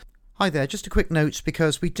Hi there, just a quick note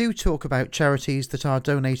because we do talk about charities that are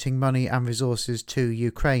donating money and resources to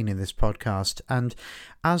Ukraine in this podcast, and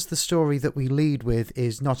as the story that we lead with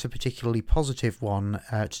is not a particularly positive one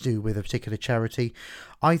to do with a particular charity,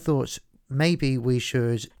 I thought maybe we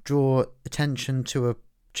should draw attention to a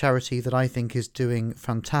charity that I think is doing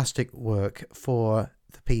fantastic work for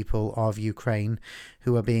the people of Ukraine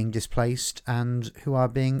who are being displaced and who are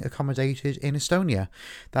being accommodated in Estonia.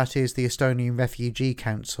 That is the Estonian Refugee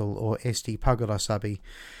Council, or Eesti Pagulasabi.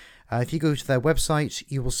 If you go to their website,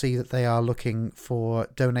 you will see that they are looking for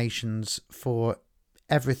donations for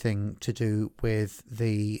everything to do with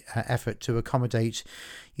the effort to accommodate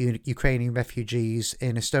Ukrainian refugees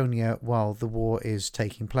in Estonia while the war is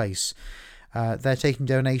taking place. They're taking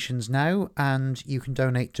donations now, and you can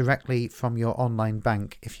donate directly from your online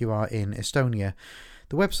bank if you are in Estonia.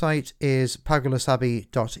 The website is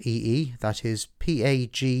pagulasabi.ee, that is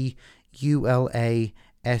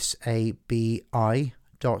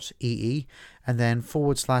pagulasabi.ee, and then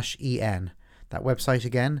 /en. That website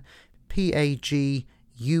again, pagulasabi.ee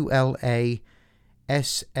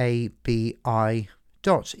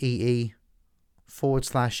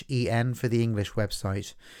 /en for the English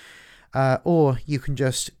website. Or you can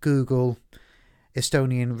just Google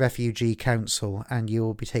Estonian Refugee Council and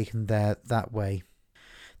you'll be taken there that way.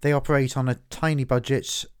 They operate on a tiny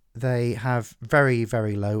budget, they have very,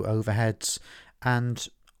 very low overheads, and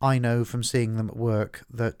I know from seeing them at work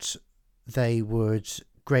that they would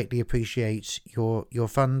greatly appreciate your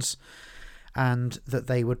funds and that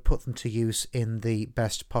they would put them to use in the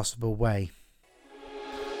best possible way.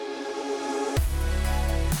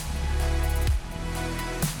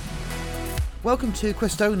 Welcome to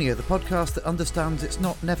Questonia, the podcast that understands it's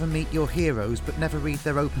not never meet your heroes, but never read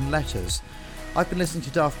their open letters. I've been listening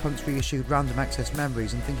to Daft Punk's reissued Random Access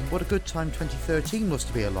Memories and thinking what a good time 2013 was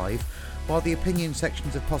to be alive, while the opinion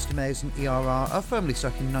sections of Postemaze and ERR are firmly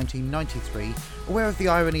stuck in 1993, aware of the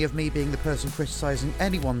irony of me being the person criticising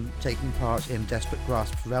anyone taking part in Desperate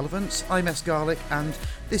Grasp for Relevance. I'm S. Garlic, and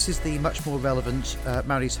this is the much more relevant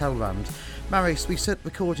Maris Hellrand. Maris, we sit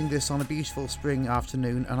recording this on a beautiful spring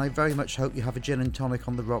afternoon, and I very much hope you have a gin and tonic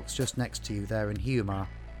on the rocks just next to you there in Hiiumaa.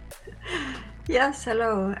 Yes,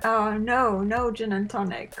 hello. No gin and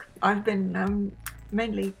tonic. I've been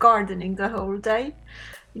mainly gardening the whole day,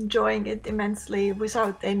 enjoying it immensely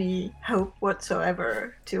without any hope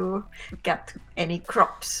whatsoever to get any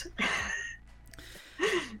crops.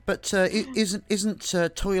 But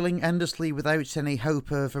isn't toiling endlessly without any hope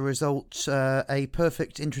of a result a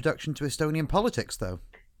perfect introduction to Estonian politics, though?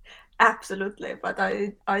 Absolutely, but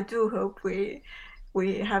I do hope we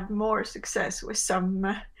have more success with some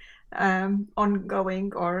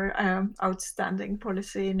ongoing or outstanding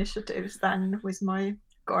policy initiatives than with my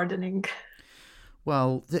gardening.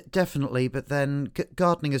 Well, definitely, but then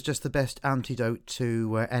gardening is just the best antidote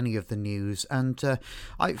to any of the news. And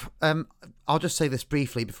I'll just say this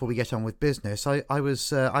briefly before we get on with business. I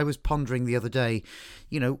was pondering the other day,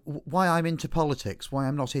 why I'm into politics, why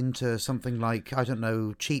I'm not into something like, I don't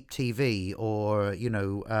know, cheap TV or,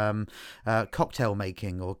 cocktail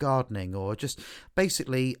making or gardening, or just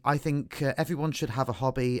basically, I think everyone should have a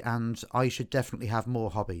hobby, and I should definitely have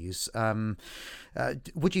more hobbies.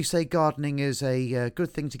 Would you say gardening is a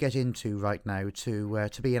good thing to get into right now to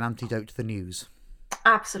be an antidote to the news?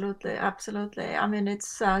 Absolutely. I mean,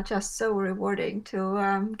 it's just so rewarding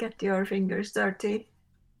to get your fingers dirty.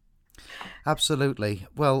 Absolutely.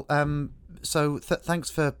 Well, so thanks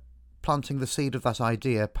for planting the seed of that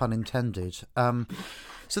idea, pun intended.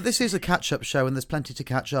 So this is a catch-up show, and there's plenty to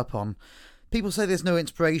catch up on. People say there's no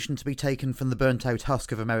inspiration to be taken from the burnt-out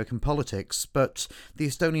husk of American politics, but the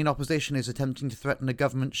Estonian opposition is attempting to threaten a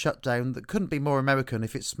government shutdown that couldn't be more American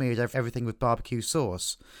if it smeared everything with barbecue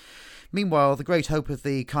sauce. Meanwhile, the great hope of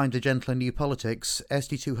the kinder, gentler new politics,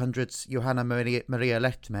 SD200's Johanna Maria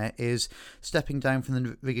Lehtme, is stepping down from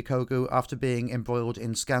the Riigikogu after being embroiled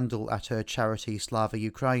in scandal at her charity Slava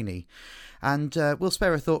Ukraini. And we'll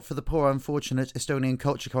spare a thought for the poor unfortunate Estonian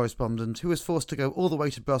culture correspondent who was forced to go all the way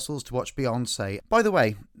to Brussels to watch Beyoncé. By the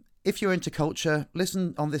way, if you're into culture,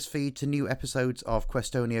 listen on this feed to new episodes of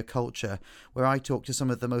Questonia Culture, where I talk to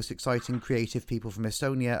some of the most exciting creative people from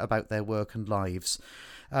Estonia about their work and lives.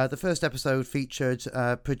 The first episode featured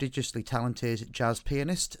a prodigiously talented jazz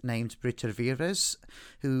pianist named Britta Vires,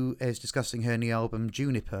 who is discussing her new album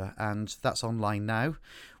Juniper, and that's online now,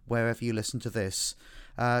 wherever you listen to this.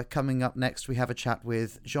 Coming up next, we have a chat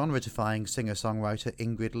with genre-defying singer-songwriter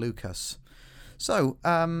Ingrid Lucas. So,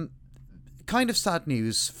 kind of sad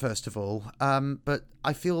news, first of all, but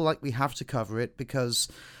I feel like we have to cover it because,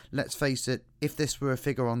 let's face it, if this were a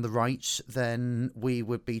figure on the right, then we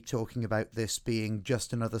would be talking about this being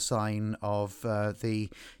just another sign of the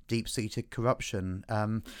deep-seated corruption.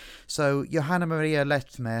 So Johanna Maria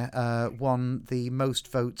Lehtme won the most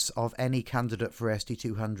votes of any candidate for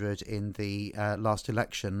SD200 in the last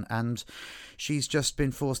election, and she's just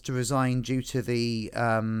been forced to resign due to the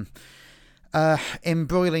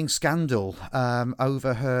embroiling scandal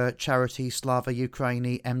over her charity Slava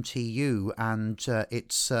Ukraini MTU and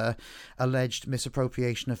its alleged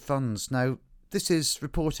misappropriation of funds. Now, this is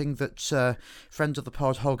reporting that friend of the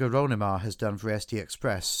pod Holger Ronemar has done for SD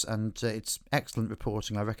Express, and it's excellent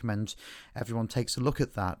reporting. I recommend everyone takes a look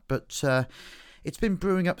at that. But it's been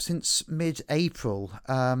brewing up since mid-April.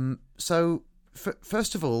 So,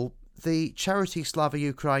 first of all, the charity Slava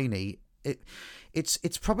Ukraini,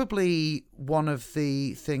 it's probably one of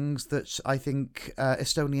the things that I think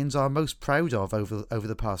Estonians are most proud of over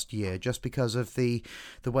the past year, just because of the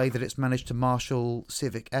way that it's managed to marshal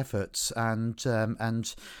civic efforts and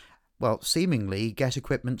well, seemingly get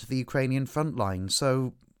equipment to the Ukrainian front line.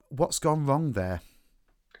 So what's gone wrong there?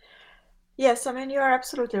 Yes, I mean, you are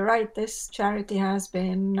absolutely right. This charity has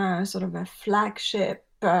been sort of a flagship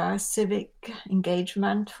civic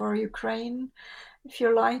engagement for Ukraine, if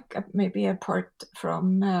you like, maybe apart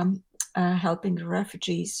from helping the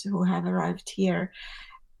refugees who have arrived here.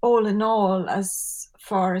 All in all, as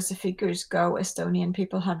far as the figures go, Estonian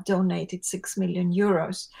people have donated 6 million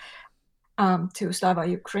euros to Slava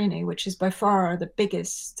Ukraini, which is by far the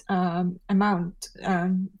biggest amount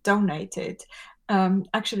donated.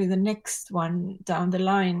 Actually, the next one down the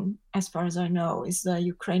line, as far as I know, is the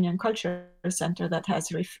Ukrainian Culture Center that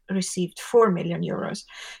has received 4 million euros.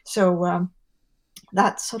 So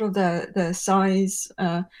that's sort of the size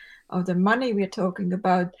of the money we're talking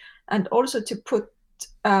about. And also to put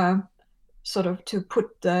the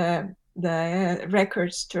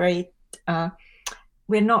record straight,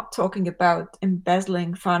 we're not talking about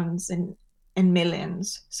embezzling funds in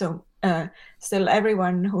millions. So still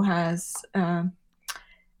everyone who has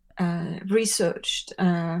researched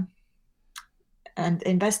and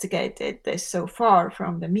investigated this so far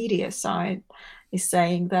from the media side is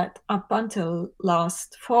saying that up until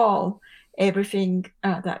last fall, everything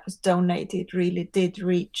that was donated really did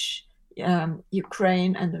reach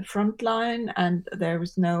Ukraine and the front line, and there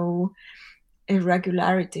was no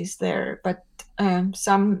irregularities there. But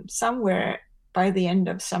somewhere by the end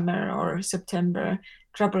of summer or September,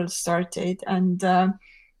 trouble started, and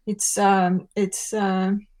it's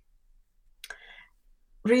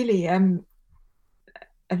really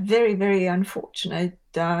a very, very unfortunate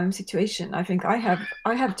situation. I think I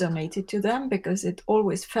have donated to them because it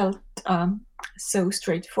always felt so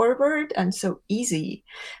straightforward and so easy,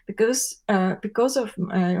 because of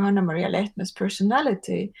Johanna Maria Lehtme's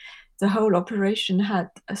personality. The whole operation had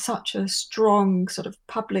such a strong sort of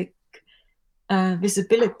public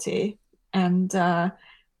visibility, and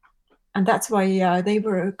that's why they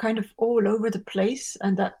were kind of all over the place,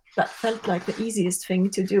 and that felt like the easiest thing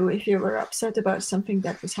to do. If you were upset about something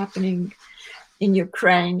that was happening in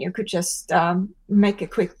Ukraine, you could just make a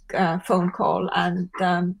quick phone call and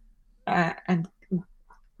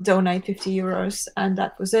donate 50 euros, and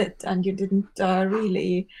that was it. And you didn't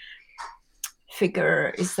really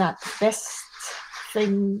figure, is that the best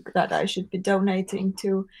thing that I should be donating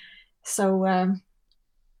to? So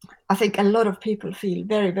I think a lot of people feel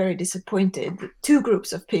very, very disappointed. Two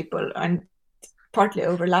groups of people, and partly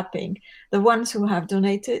overlapping. The ones who have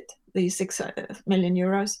donated the 6 million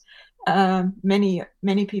euros,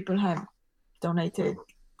 many people have donated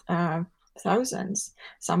thousands.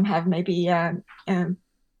 Some have maybe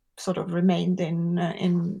sort of remained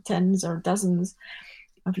in tens or dozens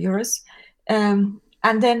of euros. And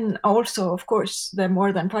then also, of course, the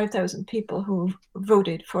more than 5,000 people who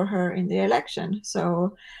voted for her in the election.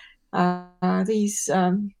 So all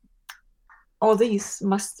these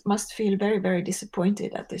must feel very, very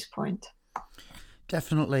disappointed at this point.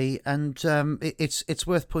 Definitely, and it's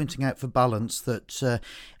worth pointing out for balance that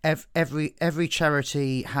every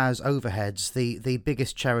charity has overheads. The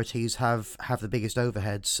biggest charities have the biggest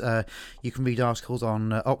overheads. You can read articles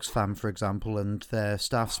on Oxfam, for example, and their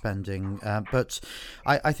staff spending. But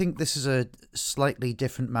I think this is a slightly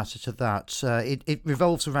different matter to that. It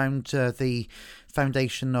revolves around the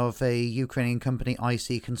foundation of a Ukrainian company,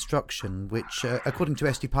 IC Construction, which, according to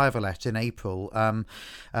Esti Paivalet in April,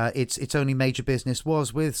 its only major business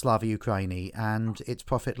was with Slava Ukraini, and its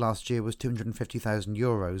profit last year was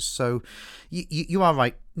 €250,000. So you are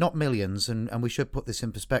right, not millions, and we should put this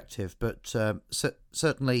in perspective, but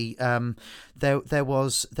certainly there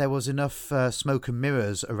was enough smoke and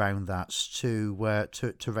mirrors around that to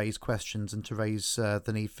raise questions and to raise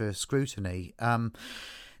the need for scrutiny.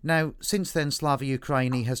 Now, since then, Slava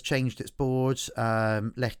Ukraini has changed its board.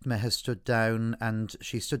 Lehtme has stood down, and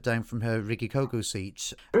she stood down from her Riigikogu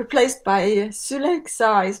seat. Replaced by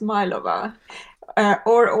Suleksa Ismailova,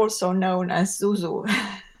 or also known as Zuzu.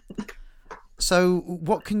 So,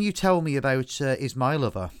 what can you tell me about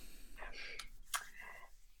Ismailova?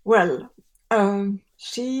 Well,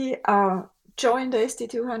 she joined the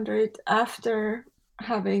ST200 after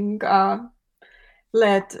having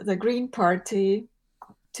led the Green Party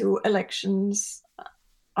to elections,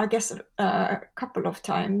 I guess a couple of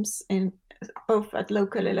times, in both at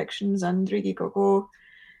local elections and Riigikogu,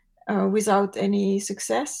 without any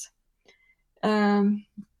success.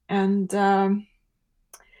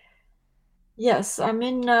 Yes, I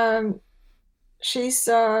mean, she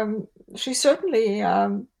certainly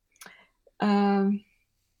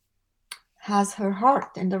has her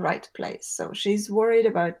heart in the right place. So she's worried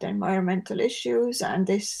about the environmental issues, and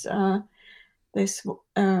this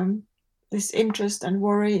interest and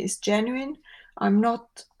worry is genuine. I'm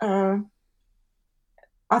not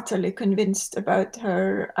utterly convinced about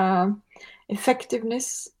her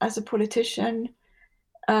effectiveness as a politician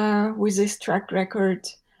with this track record,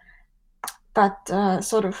 but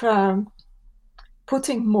sort of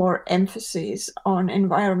putting more emphasis on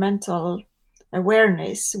environmental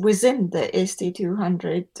awareness within the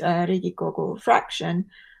ST200 Riigikogu fraction,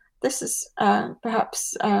 this is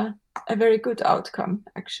perhaps a very good outcome,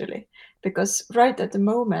 actually, because right at the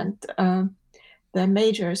moment, the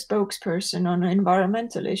major spokesperson on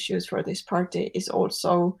environmental issues for this party is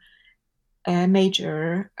also a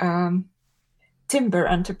major timber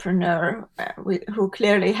entrepreneur who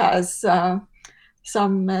clearly has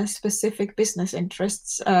some specific business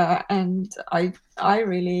interests, and I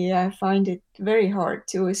really find it very hard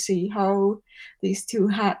to see how these two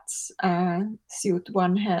hats suit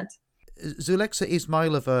one head. Suleksa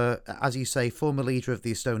Ismailova, as you say, former leader of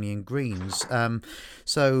the Estonian Greens,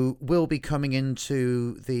 so will be coming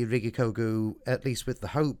into the Riigikogu at least with the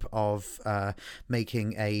hope of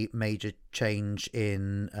making a major change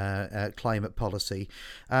in climate policy.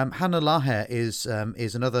 Hanna Lahe is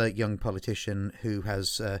another young politician who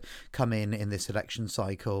has come in this election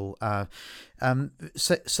cycle,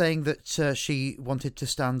 saying that she wanted to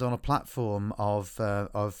stand on a platform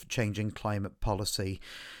of changing climate policy.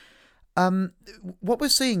 What we're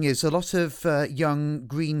seeing is a lot of young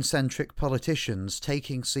green-centric politicians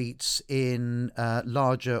taking seats in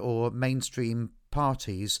larger or mainstream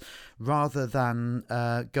parties rather than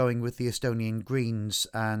going with the Estonian Greens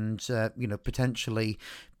and potentially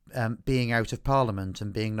being out of Parliament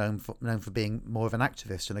and being known for being more of an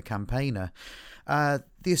activist and a campaigner. The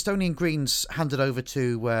Estonian Greens handed over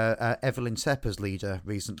to Evelyn Seppä's leader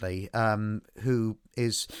recently, who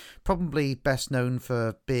is probably best known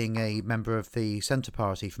for being a member of the Centre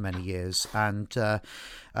Party for many years, and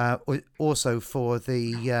also for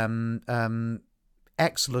the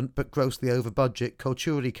excellent but grossly over budget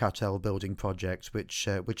Kulttuuri Cartel building project, which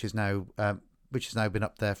has now been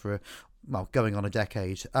up there for going on a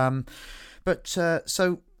decade.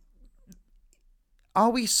 So are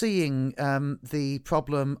we seeing the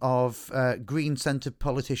problem of green-centred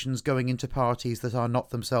politicians going into parties that are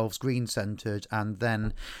not themselves green-centred and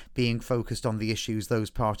then being focused on the issues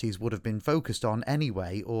those parties would have been focused on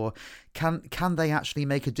anyway? Or can they actually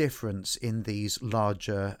make a difference in these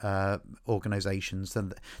larger organisations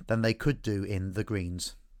than they could do in the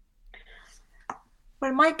Greens?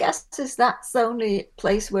 Well, my guess is that's the only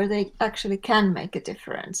place where they actually can make a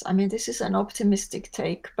difference. I mean, this is an optimistic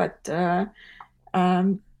take, but the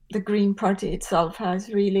Green Party itself has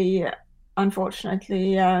really,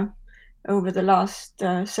 unfortunately, over the last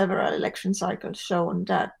several election cycles, shown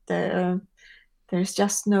that there's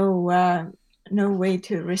just no way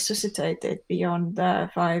to resuscitate it beyond the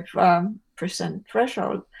 5%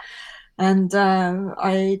 threshold. And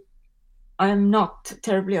I'm not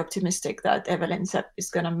terribly optimistic that Evelyn Sepp is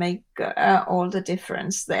going to make all the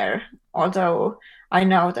difference there, although I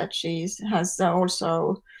know that she has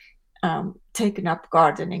also taken up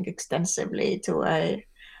gardening extensively to a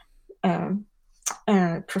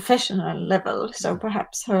professional level. So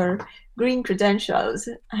perhaps her green credentials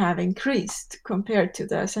have increased compared to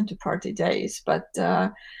the Centre Party days. But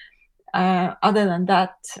other than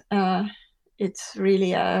that, it's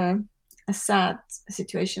really a sad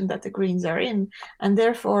situation that the Greens are in, and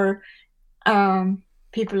therefore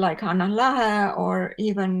people like Hanna Lahe or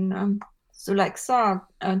even Suleksa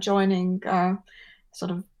joining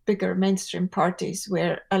sort of bigger mainstream parties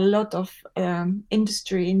where a lot of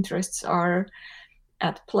industry interests are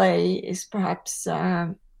at play is perhaps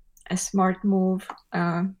a smart move,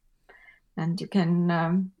 and you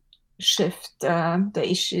can shift the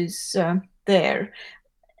issues there.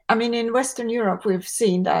 I mean, in Western Europe, we've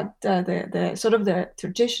seen that the sort of the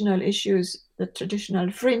traditional issues, the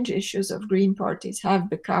traditional fringe issues of Green parties have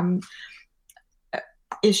become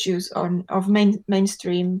issues of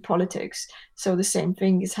mainstream politics. So the same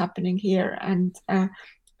thing is happening here. And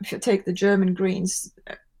if you take the German Greens,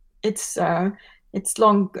 it's long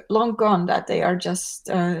gone that they are just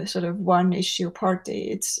sort of one issue party.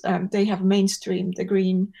 It's they have mainstreamed the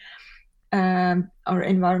green or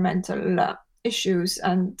environmental issues,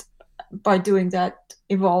 and by doing that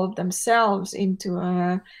evolved themselves into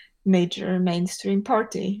a major mainstream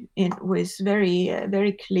party with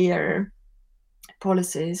very clear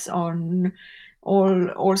policies on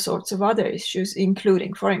all sorts of other issues,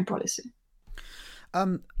 including foreign policy.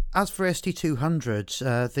 As for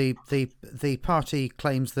ST200, the party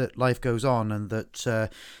claims that life goes on and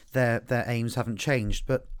that their aims haven't changed,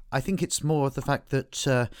 but I think it's more the fact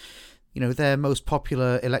that their most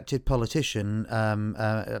popular elected politician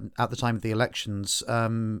at the time of the elections,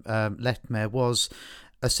 Lehtme, was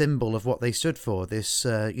a symbol of what they stood for. This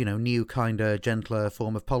new kind of gentler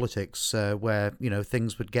form of politics where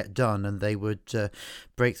things would get done and they would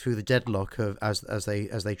break through the deadlock of as they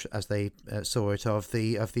saw it of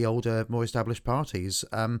the older, more established parties.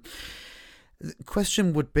 The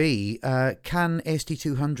question would be, can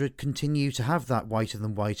ST200 continue to have that whiter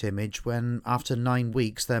than white image when, after 9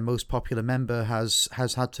 weeks, their most popular member has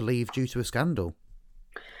had to leave due to a scandal?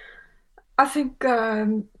 I think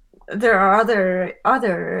there are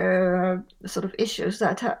other sort of issues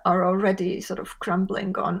that are already sort of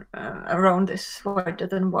crumbling on around this whiter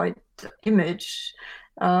than white image.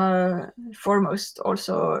 Foremost,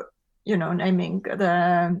 also, naming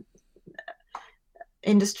the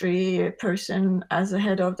industry person as the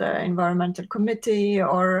head of the environmental committee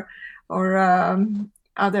or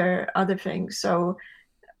other things. So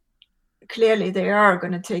clearly they are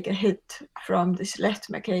going to take a hit from this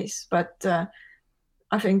Lehtme case, but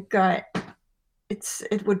I think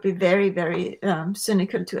it would be very, very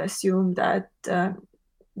cynical to assume that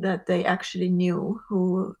they actually knew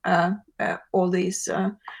who all these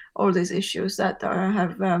issues that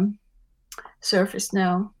have surfaced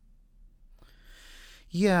now.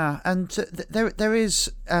 Yeah, and there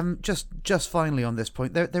is just finally on this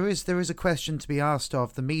point, there is a question to be asked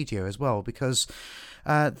of the media as well, because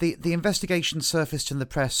the investigation surfaced in the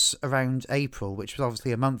press around April, which was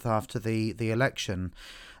obviously a month after the election.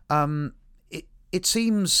 It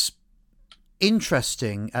seems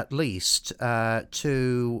interesting, at least,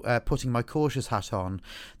 to putting my cautious hat on,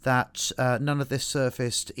 that none of this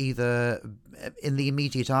surfaced either in the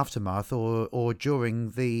immediate aftermath or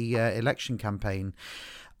during the election campaign.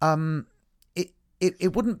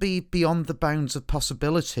 It wouldn't be beyond the bounds of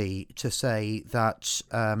possibility to say that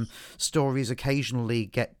stories occasionally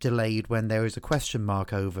get delayed when there is a question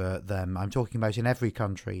mark over them. I'm talking about in every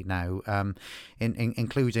country now,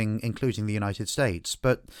 including the United States.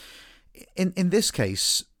 But in this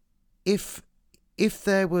case, if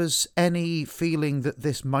there was any feeling that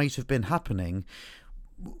this might have been happening,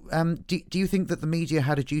 do you think that the media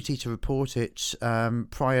had a duty to report it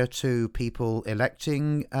prior to people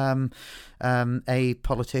electing a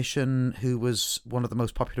politician who was one of the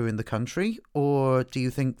most popular in the country? Or do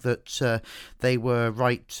you think that they were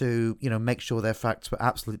right to make sure their facts were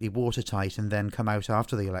absolutely watertight and then come out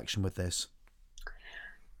after the election with this?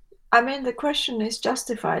 I mean, the question is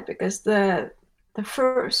justified because the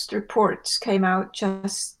first reports came out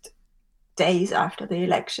just days after the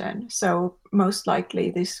election. So most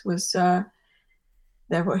likely this was there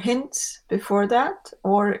were hints before that,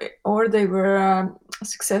 or they were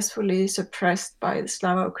successfully suppressed by the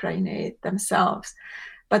Slava Ukraini themselves.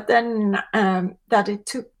 But then that it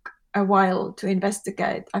took a while to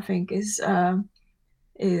investigate, I think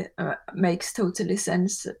makes totally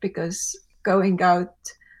sense, because going out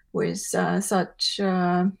with such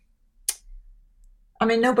no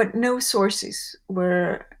sources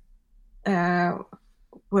were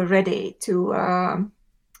ready to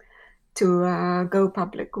go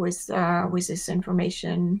public with this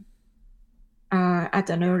information at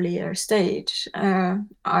an earlier stage.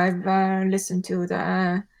 I've listened to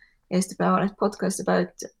the Eesti Päevaleht podcast about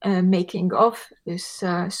making of this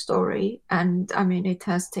story, and I mean, it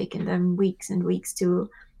has taken them weeks and weeks to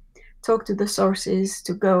talk to the sources,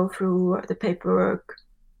 to go through the paperwork,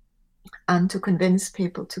 and to convince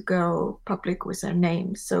people to go public with their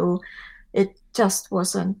names. So it just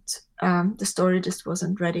wasn't, the story just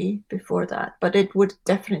wasn't ready before that. But it would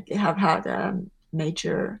definitely have had a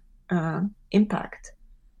major impact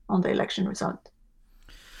on the election result.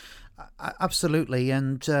 Absolutely,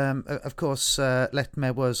 and of course,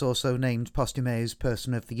 Lehtme was also named Posthume's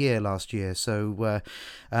Person of the Year last year. So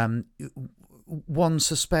one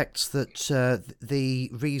suspects that the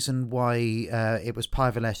reason why it was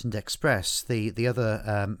Parvalet and Express, the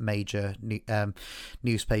other major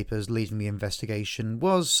newspapers leading the investigation,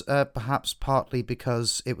 was perhaps partly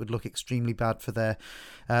because it would look extremely bad for their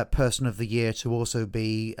Person of the Year to also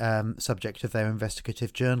be subject of their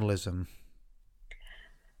investigative journalism.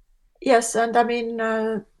 Yes, and I mean,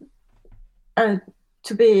 to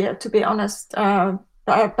be honest,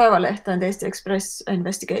 Päevalehti and Eesti Express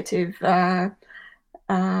investigative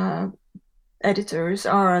editors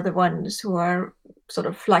are the ones who are sort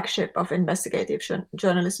of flagship of investigative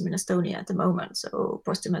journalism in Estonia at the moment. So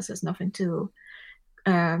Postimees has nothing to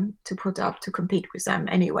put up to compete with them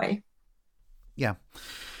anyway. Yeah.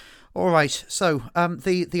 All right. So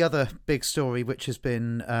the other big story, which has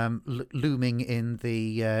been looming in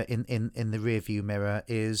the in the rearview mirror,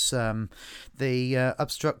 is the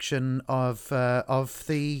obstruction of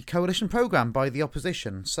the coalition programme by the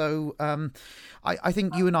opposition. So I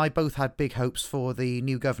think you and I both had big hopes for the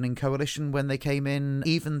new governing coalition when they came in.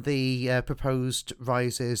 Even the proposed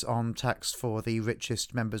rises on tax for the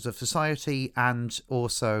richest members of society, and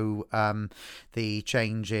also the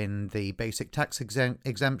change in the basic tax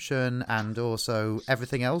exemption, and also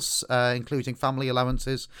everything else, including family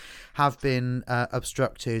allowances, have been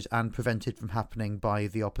obstructed and prevented from happening by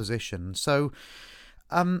the opposition. So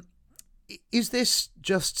is this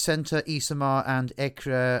just Centre, Isammaa and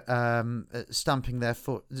EKRE stamping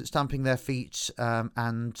their feet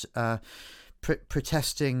and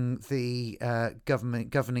protesting the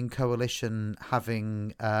governing coalition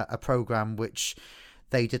having a programme which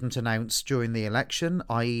they didn't announce during the election,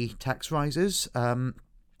 i.e. tax rises?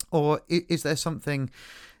 Or is there something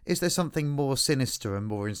more sinister and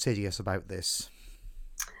more insidious about this?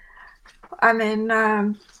 I mean,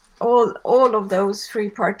 all of those three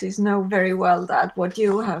parties know very well that what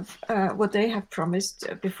they have promised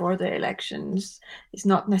before the elections is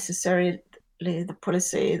not necessarily the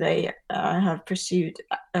policy they have pursued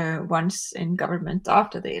once in government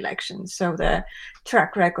after the election. So the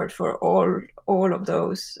track record for all of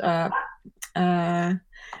those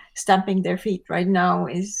stamping their feet right now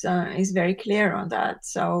is very clear on that.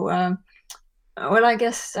 So well, I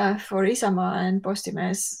guess for Isammaa and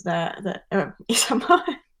Postimees, Isammaa,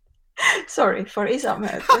 sorry, for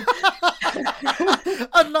Isammaa.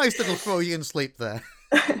 A nice little Freudian sleep there.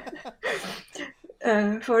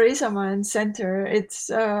 For Isammaa and Centre, it's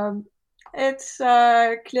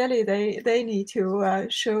clearly they need to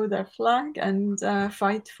show their flag and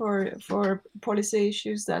fight for policy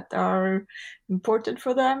issues that are important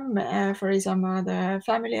for them. For Isammaa, the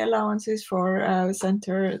family allowances. For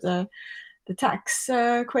Centre, the tax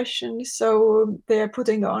question. So they're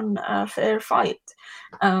putting on a fair fight.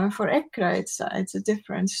 For EKRE, it's a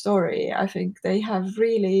different story. I think they have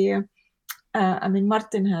really. I mean,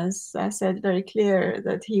 Martin has said very clear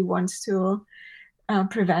that he wants to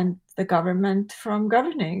prevent the government from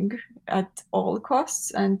governing at all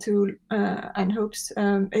costs, and hopes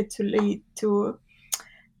it to lead to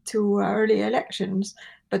early elections.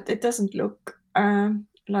 But it doesn't look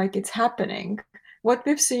like it's happening. What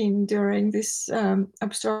we've seen during this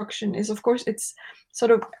obstruction is, of course, it's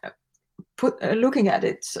sort of looking at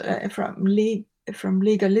it from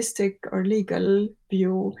legalistic or legal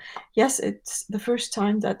view. Yes, it's the first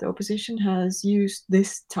time that the opposition has used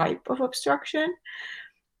this type of obstruction.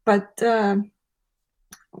 But to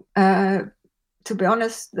be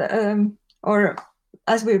honest, or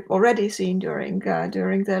as we've already seen during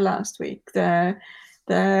the last week, the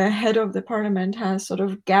head of the parliament has sort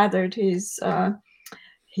of gathered his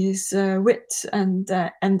wit and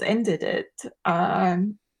ended it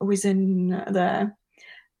within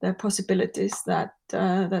the possibilities that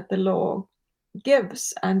the law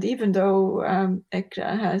gives. And even though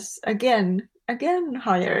EKRE has again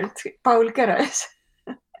hired Paul Keres,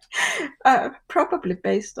 probably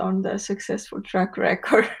based on the successful track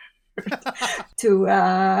record, to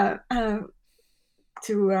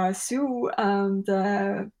sue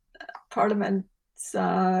the parliament's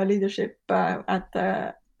leadership at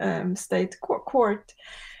the state court.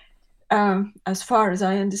 As far as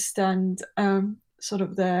I understand, sort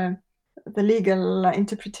of the legal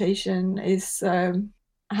interpretation is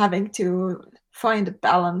having to find a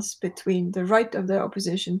balance between the right of the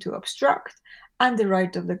opposition to obstruct and the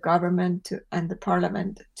right of the government and the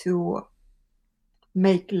parliament to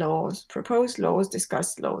make laws, propose laws,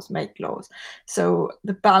 discuss laws, make laws. So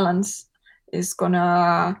the balance is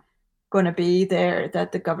gonna be there,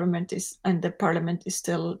 that the government is and the parliament is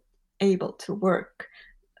still able to work.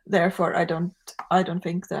 Therefore, I don't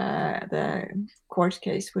think the court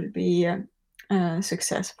case will be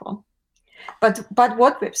successful. But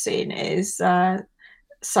what we've seen is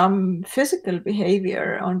some physical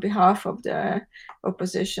behavior on behalf of the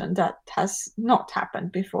opposition that has not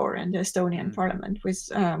happened before in the Estonian parliament, with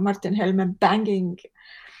Martin Helme banging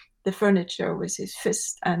the furniture with his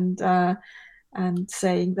fist and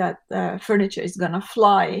saying that the furniture is gonna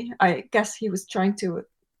fly. I guess he was trying to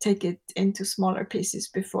take it into smaller pieces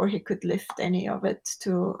before he could lift any of it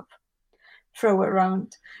to throw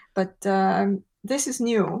around. But this is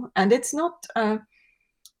new, and it's not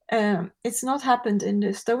happened in the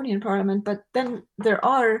Estonian parliament, but then there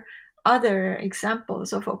are other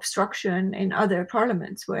examples of obstruction in other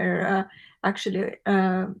parliaments where actually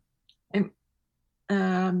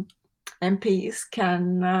MPs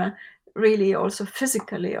can really also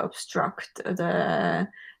physically obstruct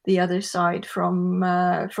the other side from,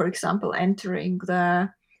 for example, entering the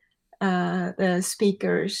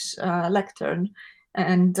speaker's lectern,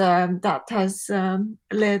 and that has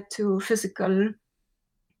led to physical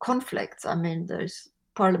conflicts. I mean, there's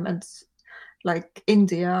parliaments like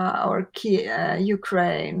India or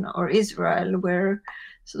Ukraine or Israel where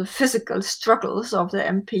sort of physical struggles of the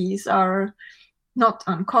MPs are not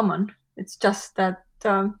uncommon. It's just that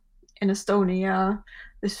in Estonia,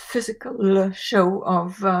 this physical show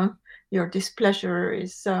of your displeasure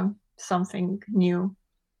is something new.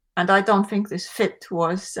 And I don't think this fit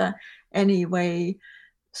was any way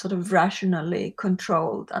sort of rationally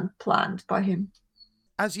controlled and planned by him.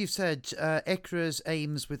 As you've said, ECRA's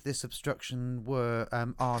aims with this obstruction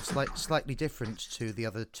are slightly different to the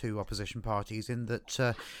other two opposition parties in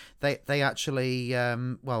that they actually,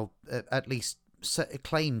 at least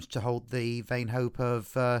claimed to hold the vain hope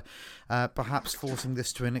of perhaps forcing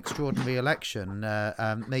this to an extraordinary election,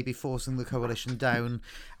 maybe forcing the coalition down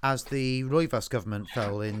as the Roivas government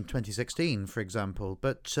fell in 2016, for example.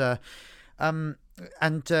 But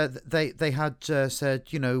they had said,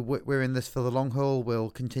 we're in this for the long haul. We'll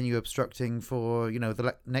continue obstructing for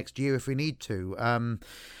the next year if we need to. Now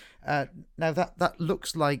that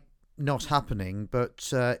looks like not happening,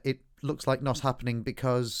 but it looks like not happening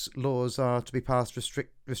because laws are to be passed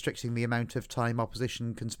restricting the amount of time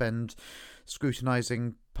opposition can spend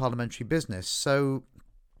scrutinising parliamentary business. So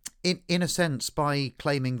in a sense, by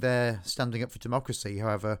claiming they're standing up for democracy,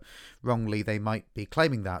 however wrongly they might be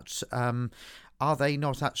claiming that, are they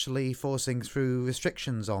not actually forcing through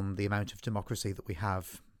restrictions on the amount of democracy that we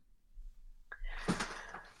have?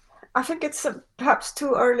 I think it's perhaps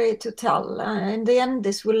too early to tell. In the end,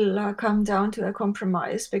 this will come down to a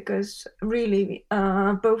compromise, because really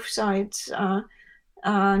both sides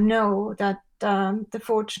know that the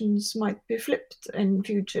fortunes might be flipped in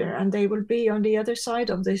future, and they will be on the other side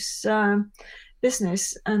of this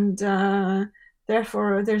business, and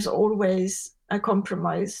therefore there's always a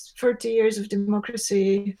compromise. 30 years of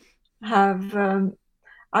democracy have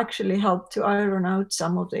actually helped to iron out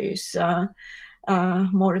some of these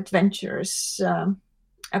more adventurous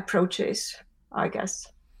approaches, I guess.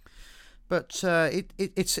 But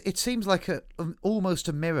it seems like almost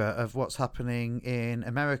a mirror of what's happening in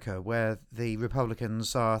America, where the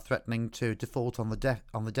Republicans are threatening to default on the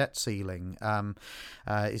debt ceiling,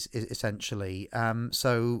 essentially.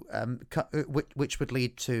 Which would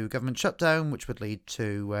lead to government shutdown, which would lead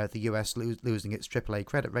to the US losing its AAA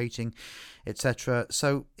credit rating, etc.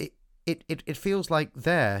 So it feels like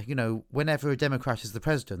whenever a Democrat is the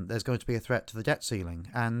president, there's going to be a threat to the debt ceiling,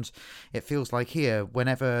 and it feels like here,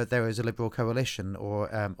 whenever there is a Liberal coalition or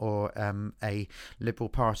a Liberal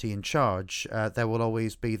Party in charge, there will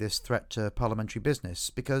always be this threat to parliamentary business.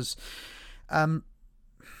 Because,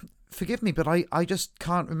 forgive me, but I just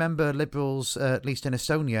can't remember Liberals, at least in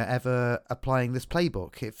Estonia, ever applying this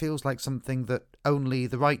playbook. It feels like something that only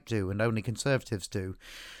the right do and only Conservatives do.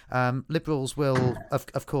 Liberals will,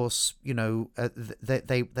 of course,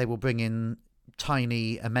 they will bring in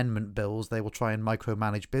tiny amendment bills. They will try and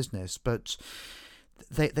micromanage business, but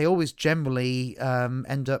they always generally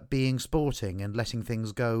end up being sporting and letting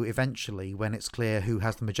things go eventually when it's clear who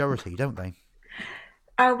has the majority, don't they?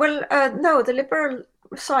 No, the Liberal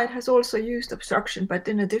side has also used obstruction, but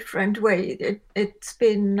in a different way. It's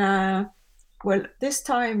been, this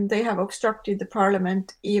time they have obstructed the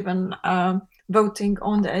parliament even voting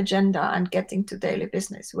on the agenda and getting to daily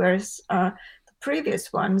business, whereas the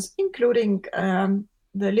previous ones, including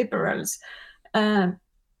the Liberals.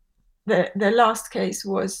 The last case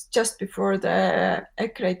was just before the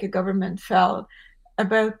Ekreke government fell,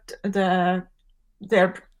 about their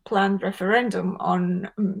planned referendum on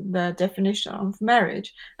the definition of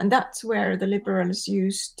marriage, and that's where the Liberals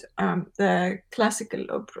used the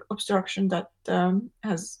classical obstruction that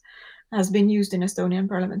has been used in Estonian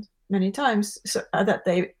parliament many times, so that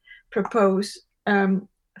they propose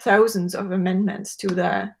thousands of amendments to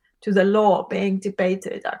the law being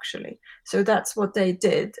debated, actually. So that's what they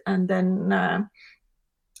did, and then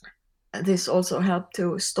this also helped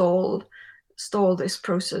to stall this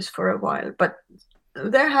process for a while. But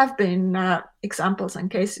there have been examples and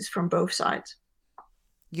cases from both sides.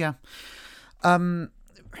 Yeah. Can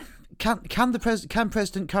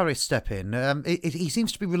President Curry step in? He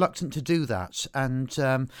seems to be reluctant to do that,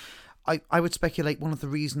 and I would speculate one of the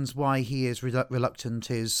reasons why he is reluctant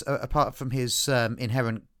is, apart from his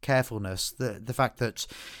inherent carefulness, the fact that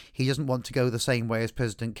he doesn't want to go the same way as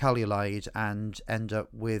President Kaljulaid and end up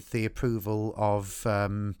with the approval of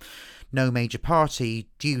no major party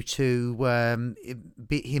due to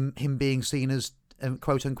him being seen as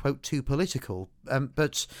quote unquote too political.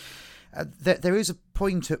 But there is a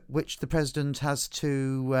point at which the president has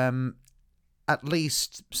to at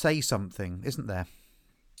least say something, isn't there?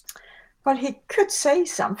 Well, he could say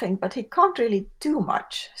something, but he can't really do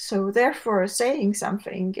much. So therefore, saying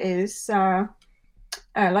something is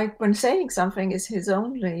like when saying something is his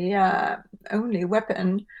only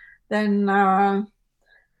weapon, then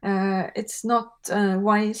it's not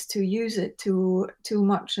wise to use it too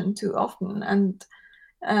much and too often. And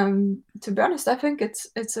to be honest, I think it's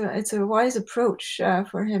a wise approach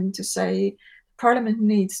for him to say Parliament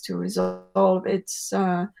needs to resolve its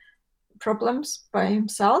problems by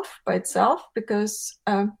itself, because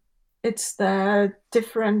it's the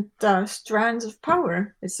different strands of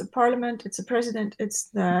power. It's the parliament, it's the president, it's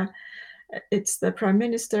the prime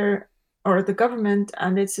minister or the government,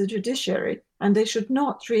 and it's the judiciary, and they should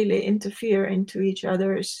not really interfere into each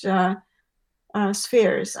other's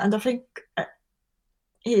spheres. And I think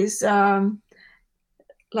he's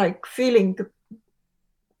like feeling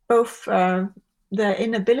both the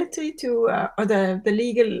inability to, or the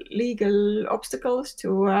legal obstacles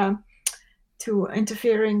to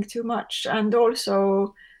interfering too much, and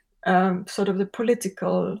also sort of the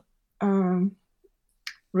political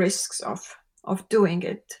risks of doing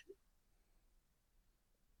it.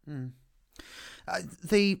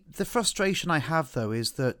 The frustration I have, though,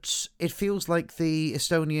 is that it feels like the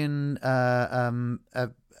Estonian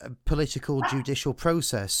political judicial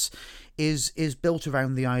process is built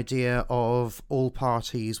around the idea of all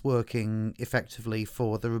parties working effectively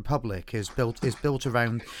for the republic. Is built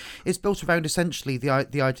around essentially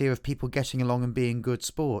the idea of people getting along and being good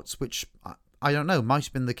sports, which I don't know, might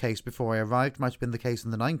have been the case before I arrived, might have been the case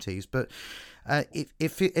in the 90s, but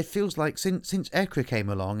it feels like since ECRA came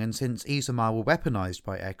along, and since Isamaa were weaponized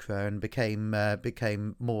by ECRA and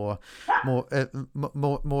became more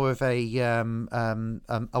of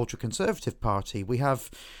a ultra conservative party, we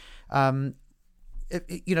have the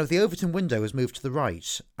Overton window has moved to the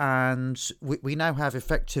right, and we now have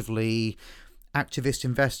effectively activist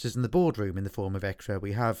investors in the boardroom in the form of ECRA.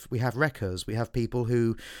 We have wreckers. We have people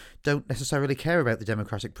who don't necessarily care about the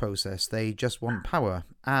democratic process. They just want power.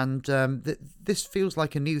 And this feels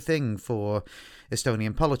like a new thing for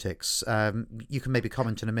Estonian politics. You can maybe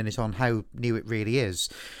comment in a minute on how new it really is.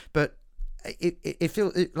 But it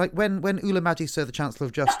feels like when Ulla Madise, the Chancellor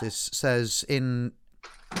of Justice, says in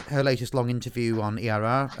her latest long interview on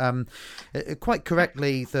ERR, quite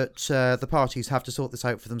correctly, that the parties have to sort this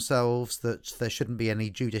out for themselves, that there shouldn't be any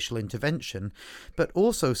judicial intervention, but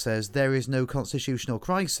also says there is no constitutional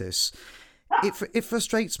crisis. It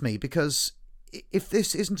frustrates me, because if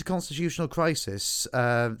this isn't a constitutional crisis,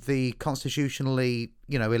 the constitutionally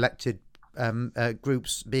elected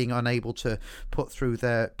groups being unable to put through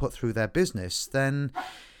their business, then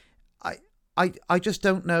I just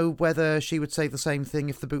don't know whether she would say the same thing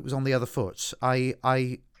if the boot was on the other foot. I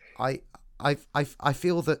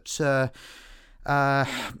feel that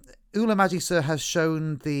Ulla Madise has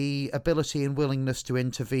shown the ability and willingness to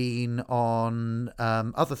intervene on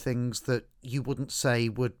other things that you wouldn't say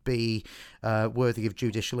would be worthy of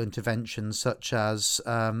judicial intervention, such as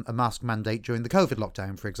a mask mandate during the COVID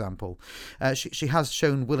lockdown, for example. She has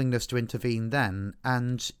shown willingness to intervene then,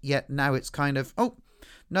 and yet now it's kind of,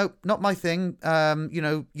 no, not my thing.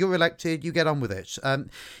 You're elected. You get on with it.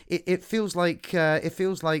 It feels like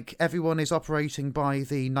everyone is operating by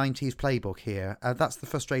the 90s playbook here. That's the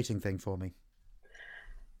frustrating thing for me.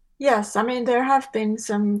 Yes, I mean, there have been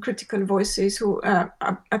some critical voices who,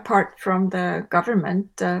 apart from the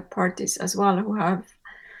government parties as well, who have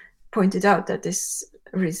pointed out that this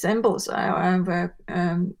resembles a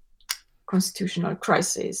constitutional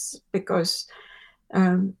crisis, because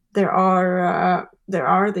there are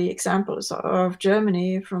the examples of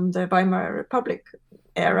Germany from the Weimar Republic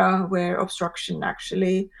era, where obstruction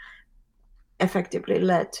actually effectively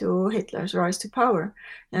led to Hitler's rise to power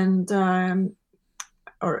and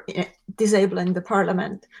or disabling the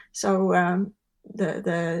parliament. So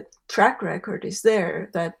the track record is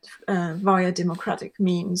there that via democratic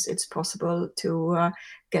means it's possible to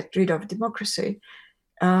get rid of democracy.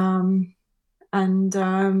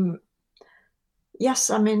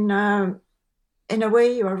 Yes, I mean, in a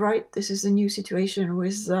way, you are right. This is a new situation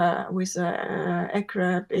with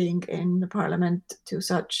ECRA being in the parliament to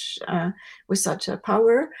such with such a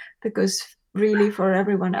power, because really for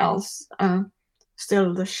everyone else,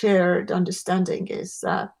 still the shared understanding is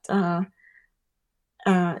that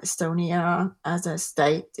Estonia as a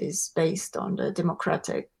state is based on the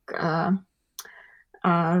democratic rule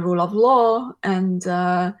of law, and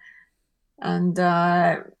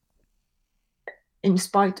in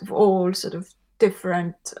spite of all sort of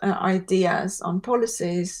different ideas on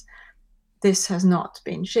policies, this has not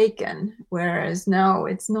been shaken. Whereas now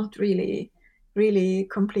it's not really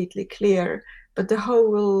completely clear, but the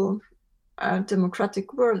whole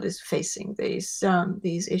democratic world is facing these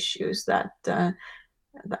issues that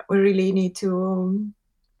we really need to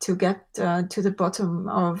get to the bottom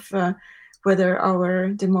of whether our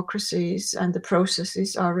democracies and the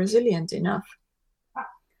processes are resilient enough.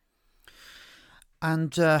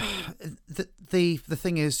 And the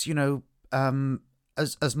thing is, you know,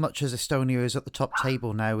 as much as Estonia is at the top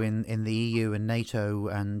table now in the EU and NATO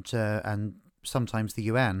and sometimes the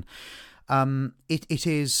UN, it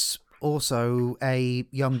is also a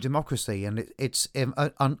young democracy, and it's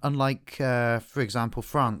unlike, for example,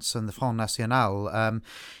 France and the Front National.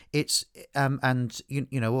 It's and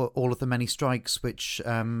you know, all of the many strikes which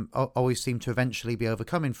always seem to eventually be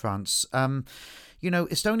overcome in France. You know,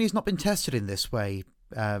 Estonia's not been tested in this way,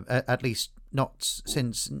 at least not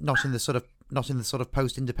in the sort of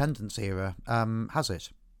post-independence era, has it?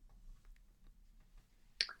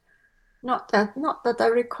 Not that I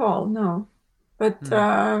recall, no. But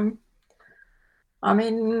I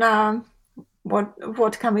mean,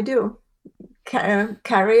 what can we do?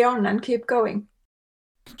 Carry on and keep going.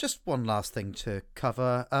 Just one last thing to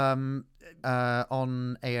cover.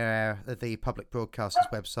 On AR, the public broadcaster's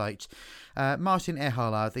website, Martin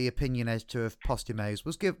Ehala, the opinion editor of Postumes,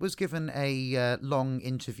 was given a long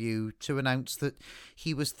interview to announce that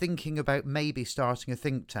he was thinking about maybe starting a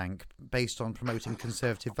think tank based on promoting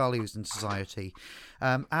conservative values in society,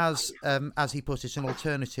 as he put it, an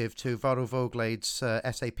alternative to Varro Voglaid's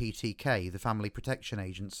SAPTK, the Family Protection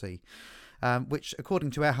Agency. Which, according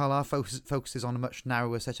to Ehala, focuses on a much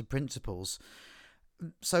narrower set of principles.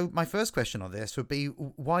 So my first question on this would be,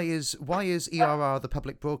 why is ERR the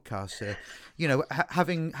public broadcaster? You know,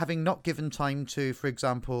 having not given time to, for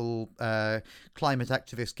example, climate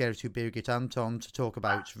activist Gertu Birgit Anton to talk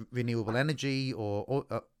about renewable energy or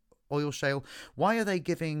oil shale, why are they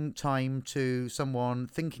giving time to someone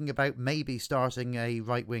thinking about maybe starting a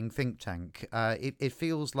right-wing think tank? It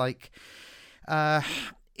feels like...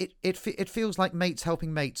 It feels like mates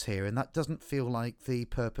helping mates here, and that doesn't feel like the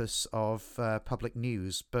purpose of public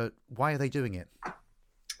news. But why are they doing it?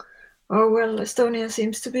 Oh, well, Estonia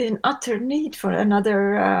seems to be in utter need for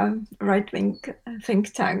another right-wing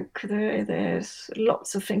think tank. There's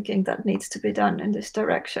lots of thinking that needs to be done in this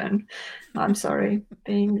direction. I'm sorry,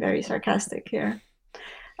 being very sarcastic here.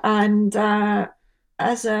 And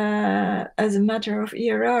as a matter of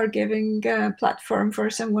ERR, giving a platform for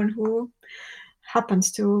someone who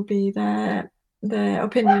happens to be the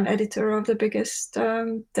opinion editor of the biggest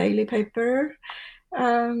daily paper.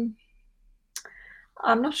 I'm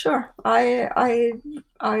not sure. I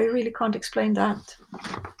really can't explain that.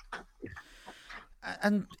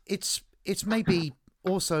 And it's maybe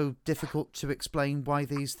also difficult to explain why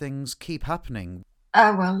these things keep happening.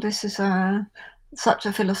 Well, this is such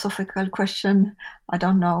a philosophical question. I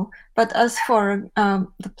don't know. But as for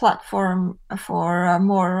the platform for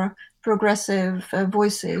more progressive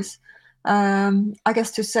voices, I guess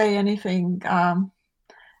to say anything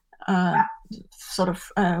sort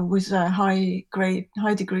of with a high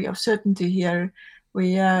degree of certainty here,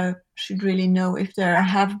 we should really know if there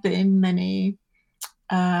have been many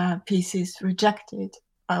pieces rejected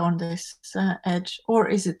on this edge, or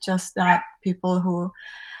is it just that people who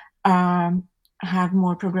have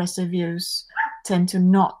more progressive views tend to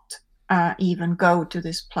not even go to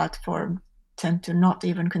this platform tend to not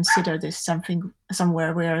even consider this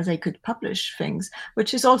somewhere where they could publish things,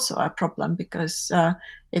 which is also a problem because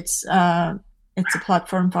it's a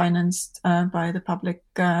platform financed by the public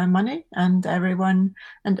money, and everyone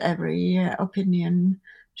and every opinion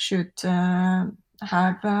should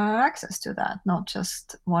have access to that, not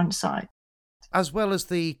just one side. As well as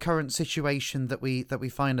the current situation that we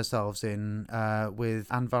find ourselves in, with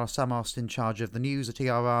Anvar Samost in charge of the news at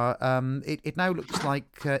ERR, it now looks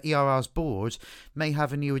like ERR's board may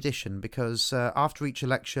have a new addition, because after each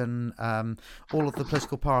election, all of the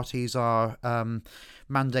political parties are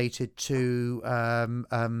mandated to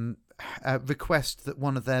request that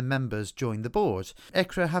one of their members join the board.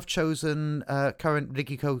 ECRA have chosen current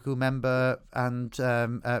Riigikogu member and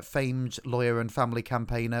famed lawyer and family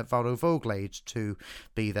campaigner Varro Vooglaid to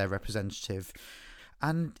be their representative.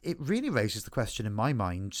 And it really raises the question in my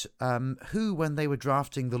mind, who, when they were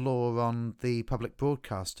drafting the law on the public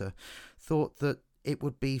broadcaster, thought that it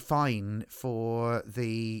would be fine for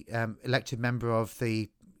the elected member of the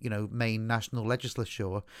main national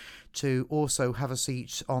legislature to also have a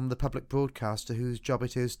seat on the public broadcaster, whose job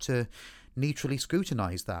it is to neutrally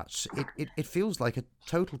scrutinise that. It feels like a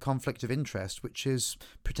total conflict of interest, which is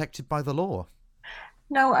protected by the law.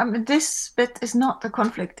 No, this bit is not a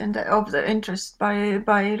conflict of the interest by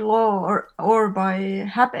law or by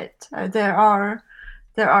habit. There are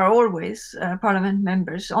always parliament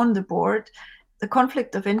members on the board. The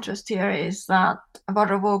conflict of interest here is that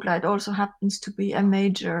Varro Vooglaid also happens to be a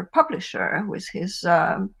major publisher with his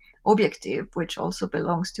Objective, which also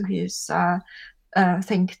belongs to his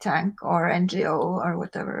think tank or NGO or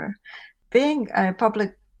whatever. Being a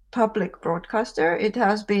public broadcaster, it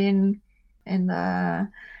has been in the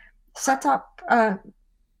setup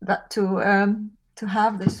that to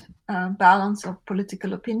have this balance of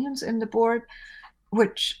political opinions in the board,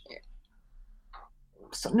 which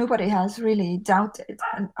nobody has really doubted.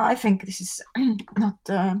 And I think this is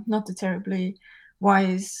not a terribly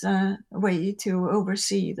wise way to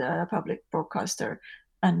oversee the public broadcaster.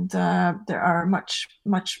 And there are much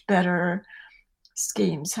better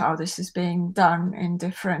schemes how this is being done in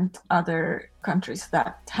different other countries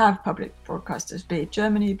that have public broadcasters, be it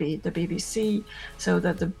Germany, be it the BBC, so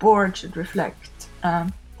that the board should reflect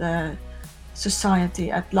the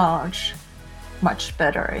society at large much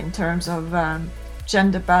better in terms of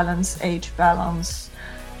gender balance, age balance,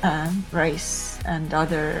 race and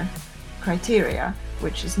other criteria,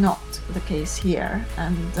 which is not the case here,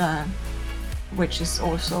 and which is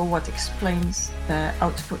also what explains the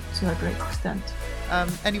output to a great extent.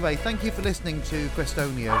 Anyway, thank you for listening to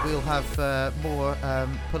Questonia. We'll have more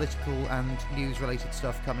political and news-related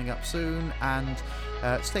stuff coming up soon, and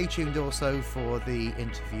stay tuned also for the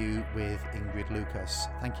interview with Ingrid Lucas.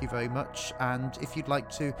 Thank you very much, and if you'd like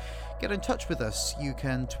to get in touch with us, you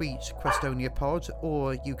can tweet QuestoniaPod,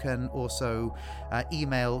 or you can also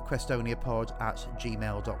email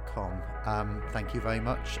questoniapod@gmail.com. Thank you very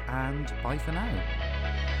much, and bye for now.